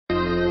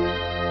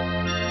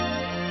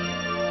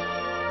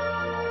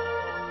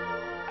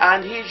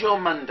And here's your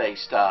Monday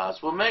stars.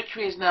 Well,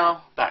 Mercury is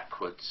now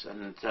backwards,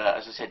 and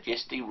as I said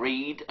yesterday,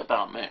 read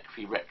about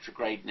Mercury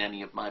retrograde in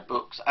any of my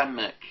books, and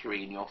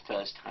Mercury in your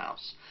first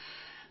house.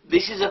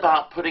 This is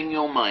about putting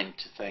your mind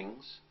to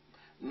things,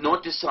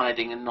 not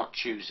deciding and not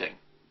choosing.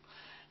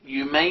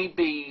 You may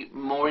be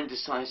more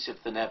indecisive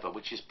than ever,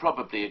 which is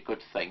probably a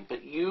good thing,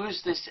 but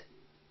use this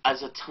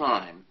as a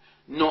time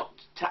not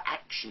to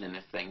action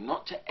anything,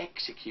 not to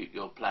execute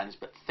your plans,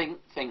 but think,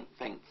 think,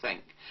 think,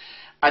 think.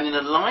 And in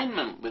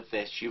alignment with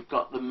this, you've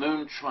got the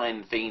Moon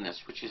trine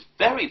Venus, which is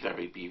very,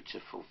 very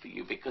beautiful for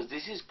you, because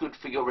this is good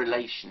for your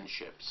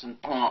relationships and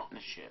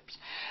partnerships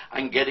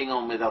and getting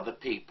on with other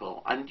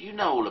people. And you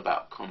know all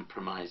about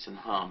compromise and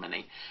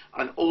harmony.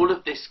 And all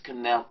of this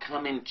can now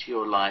come into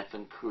your life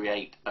and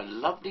create a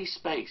lovely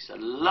space, a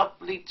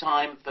lovely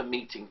time for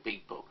meeting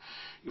people.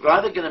 You're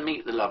either going to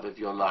meet the love of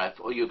your life,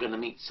 or you're going to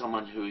meet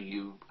someone who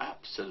you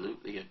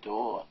absolutely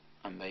adore,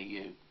 and they're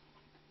you.